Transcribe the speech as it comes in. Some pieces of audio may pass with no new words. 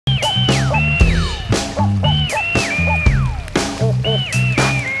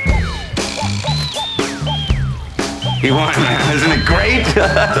He won, man. Isn't it great?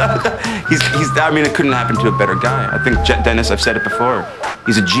 I mean, it couldn't happen to a better guy. I think Dennis, I've said it before,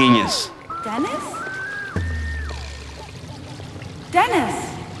 he's a genius. Dennis? Dennis!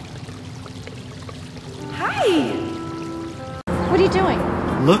 Hi! What are you doing?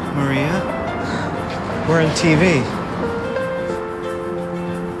 Look, Maria. We're on TV.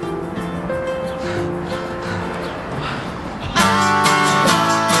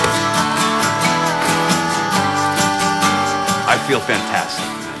 I feel fantastic.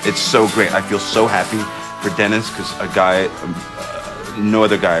 It's so great. I feel so happy for Dennis because a guy, no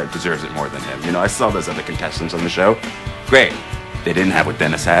other guy deserves it more than him. You know, I saw those other contestants on the show. Great. They didn't have what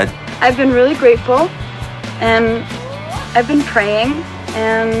Dennis had. I've been really grateful, and I've been praying,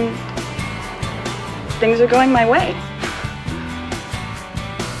 and things are going my way.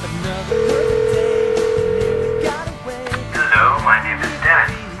 Hello, my name is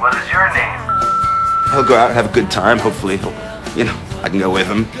Dennis. What is your name? He'll go out and have a good time. Hopefully, I can go with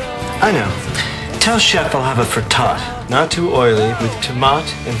him. I know. Tell Chef I'll have a frittata, not too oily, with tomato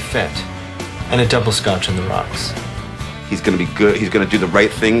and feta, and a double scotch on the rocks. He's gonna be good. He's gonna do the right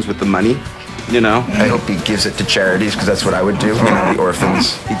things with the money, you know. I hope he gives it to charities, because that's what I would do. You know, the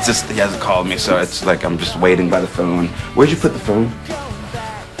orphans. He hasn't called me, so it's like I'm just waiting by the phone. Where'd you put the phone?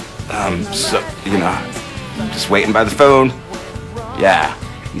 So, you know, I'm just waiting by the phone. Yeah,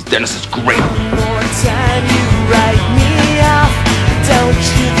 Dennis is great. More time you write me off. Don't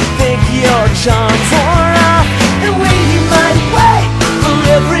you think your charms wore off? And we might wait for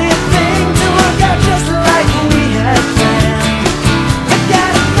everything to work out just like we had planned. I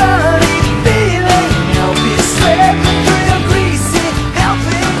got a funny feeling I'll be slipping through your greasy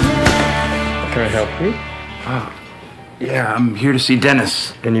helping hand. Can I help you? Yeah, I'm here to see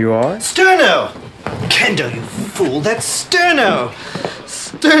Dennis. And you are? Sterno! Kendo, you fool! That's Sterno!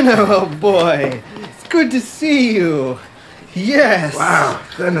 Sterno, oh boy! It's good to see you! Yes! Wow,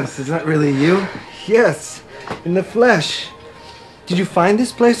 Dennis, is that really you? Yes, in the flesh. Did you find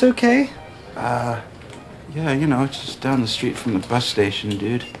this place okay? Yeah, you know, it's just down the street from the bus station,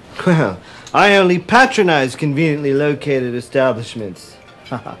 dude. Well, I only patronize conveniently located establishments.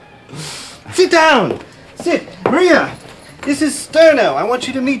 Sit down! Sit! Maria! This is Sterno. I want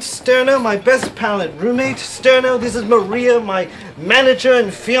you to meet Sterno, my best pal and roommate. Sterno, this is Maria, my manager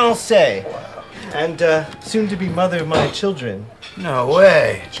and fiancée. And soon to be mother of my children. No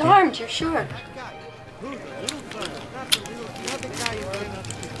way. Charmed, you're sure?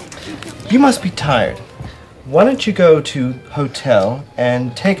 You must be tired. Why don't you go to hotel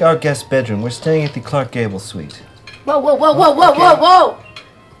and take our guest bedroom? We're staying at the Clark Gable suite. Whoa, whoa, whoa, whoa, whoa, whoa, whoa!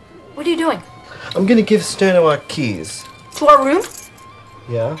 What are you doing? I'm gonna give Sterno our keys. To our room?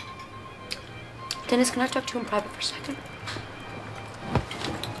 Yeah? Dennis, can I talk to you in private for a second?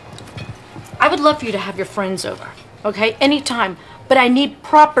 I would love for you to have your friends over, okay? Anytime. But I need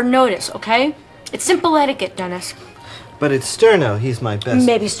proper notice, okay? It's simple etiquette, Dennis. But it's Sterno. He's my best.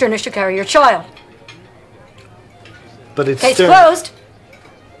 Maybe Sterno should carry your child. But it's Case Sterno. closed.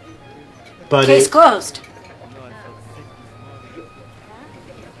 But Case closed.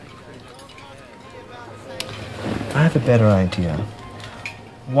 I have a better idea.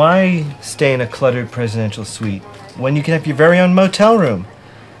 Why stay in a cluttered presidential suite when you can have your very own motel room?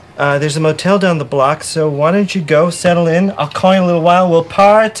 There's a motel down the block, so why don't you go settle in? I'll call you in a little while. We'll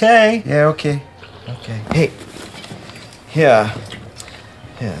party. Yeah, okay. Okay. Hey. Here.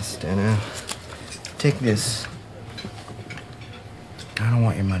 Yes, Sterno. Take this. I don't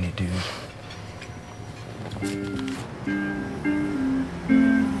want your money, dude.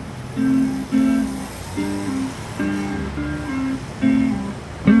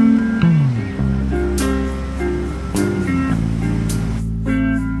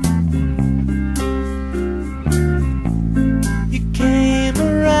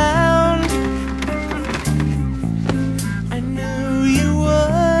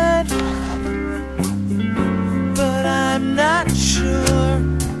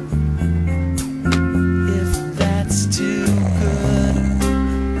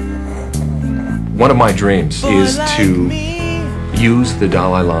 One of my dreams is to use the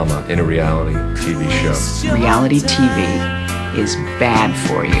Dalai Lama in a reality TV show. Reality TV is bad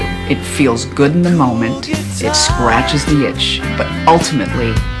for you. It feels good in the moment, it scratches the itch, but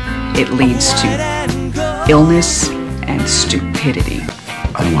ultimately it leads to illness and stupidity.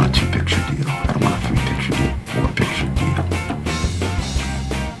 I don't want a 2-picture deal. I don't want a 3-picture deal, 4-picture deal.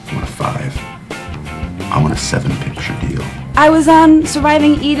 I want a 5. I want a 7-picture deal. I was on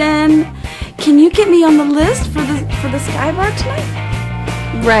Surviving Eden. Can you get me on the list for the Sky Bar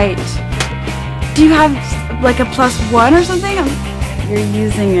tonight? Right. Do you have like a +1 or something? You're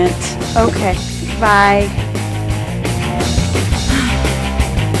using it. Okay. Bye.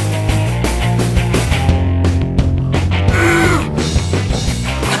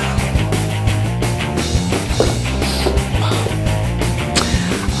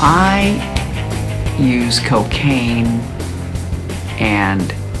 I use cocaine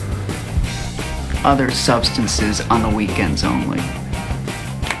and other substances on the weekends only.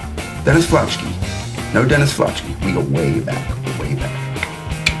 Dennis Flotchky. No Dennis Flotchky. We go way back. Way back.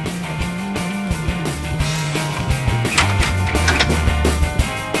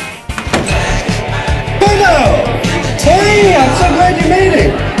 Hello! Hey, I'm so glad you made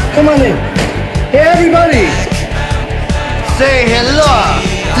it. Come on in. Hey, everybody. Say hello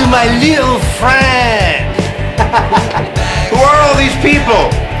to my little friend. Who are all these people?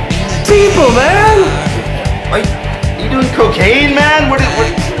 People, man. Are you doing cocaine, man?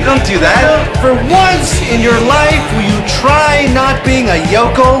 You don't do that. For once in your life, will you try not being a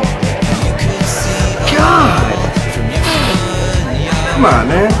yokel? God. Come on,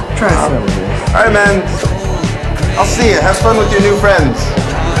 man. Try some of this. All right, man. I'll see you. Have fun with your new friends.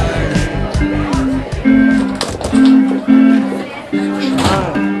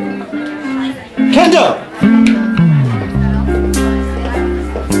 Kendo!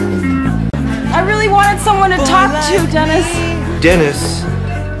 I really wanted someone to talk to, Dennis. Dennis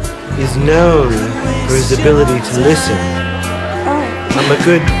is known for his ability to listen. Oh. I'm a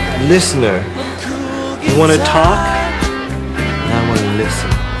good listener. You want to talk? And I want to listen.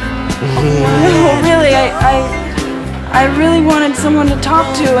 No, really, I really wanted someone to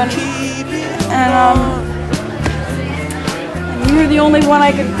talk to, and you were the only one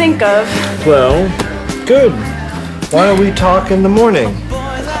I could think of. Well, good. Why don't we talk in the morning?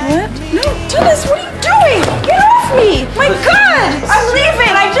 What? No, Dennis, what are you doing? Get off me! My God! I'm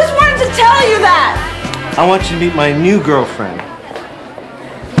leaving! I just wanted to tell you that! I want you to meet my new girlfriend.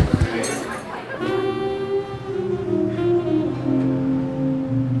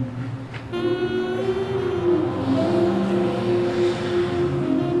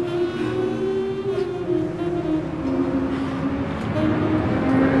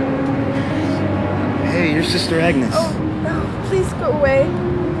 Hey, your sister Agnes. Oh, no, please go away.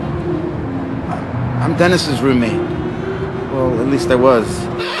 I'm Dennis's roommate. Well, at least I was.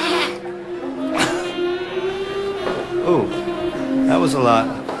 Oh, that was a lot.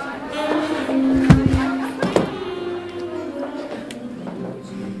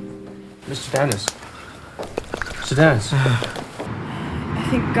 Mr. Dennis. Mr. Dennis. I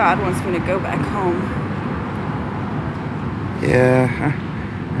think God wants me to go back home. Yeah,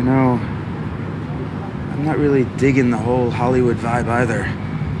 I know. I'm not really digging the whole Hollywood vibe either.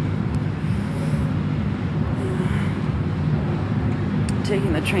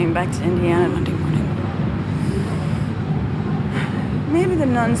 Taking the train back to Indiana Monday morning. Maybe the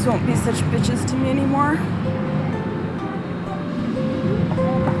nuns won't be such bitches to me anymore.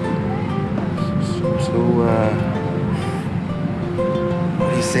 So, what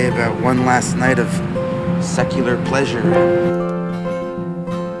do you say about one last night of secular pleasure?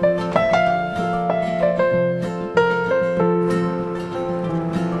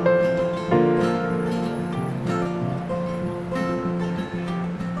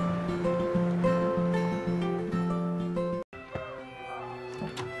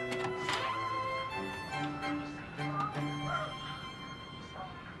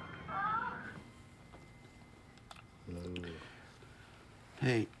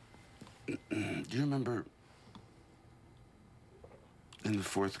 Hey, do you remember in the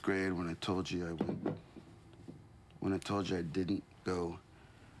 4th grade when I told you I didn't go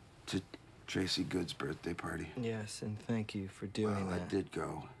to Tracy Good's birthday party? Yes, and thank you for doing that. I did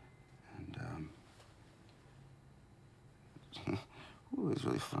go, and it was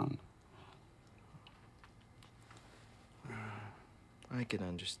really fun. I can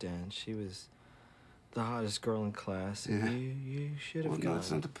understand. She was the hottest girl in class, and Yeah. you should have Well, gone. no,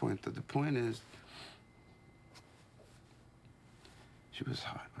 that's not the point. The point is, she was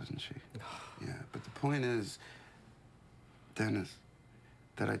hot, wasn't she? Yeah, but the point is, Dennis,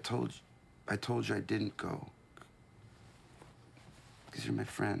 that I told you I didn't go. Because you're my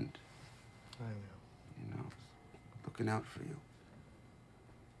friend. I know. You know, looking out for you.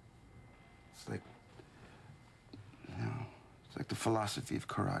 It's like, it's like the philosophy of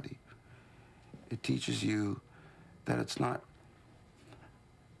karate. It teaches you that it's not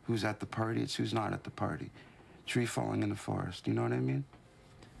who's at the party, it's who's not at the party. Tree falling in the forest, you know what I mean?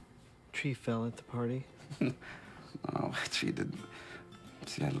 Tree fell at the party? Oh, tree didn't.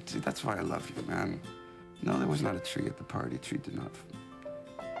 See, that's why I love you, man. No, there was not a tree at the party. Tree did not.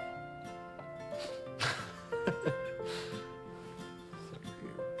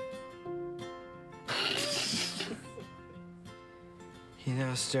 You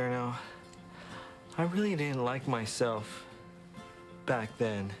know, Sterno, I really didn't like myself back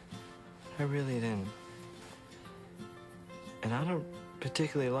then. I really didn't. And I don't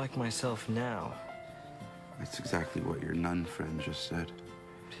particularly like myself now. That's exactly what your nun friend just said.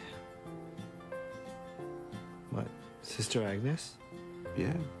 What, Sister Agnes?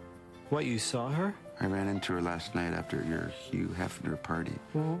 Yeah. What, you saw her? I ran into her last night after your Hugh Hefner party.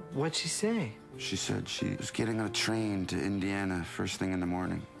 Well, what'd she say? She said she was getting on a train to Indiana first thing in the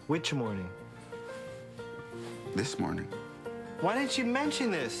morning. Which morning? This morning. Why didn't you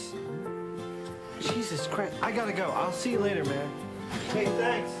mention this? Jesus Christ, I gotta go. I'll see you later, man. Hey,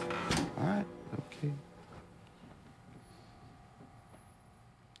 thanks. All right, okay.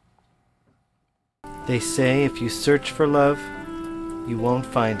 They say if you search for love, you won't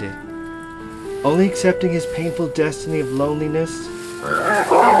find it. Only accepting his painful destiny of loneliness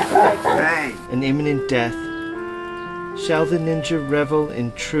and imminent death shall the ninja revel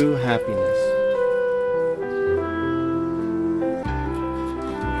in true happiness.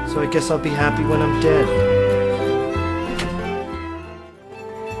 So I guess I'll be happy when I'm dead.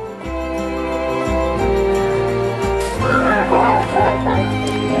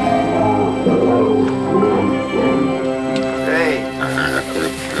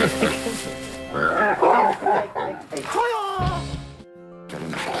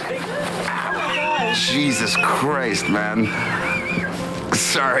 Jesus Christ, man.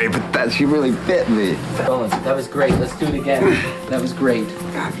 Sorry, but she really bit me. Bones, that was great. Let's do it again. That was great.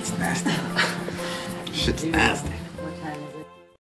 God, it's nasty. Shit's nasty.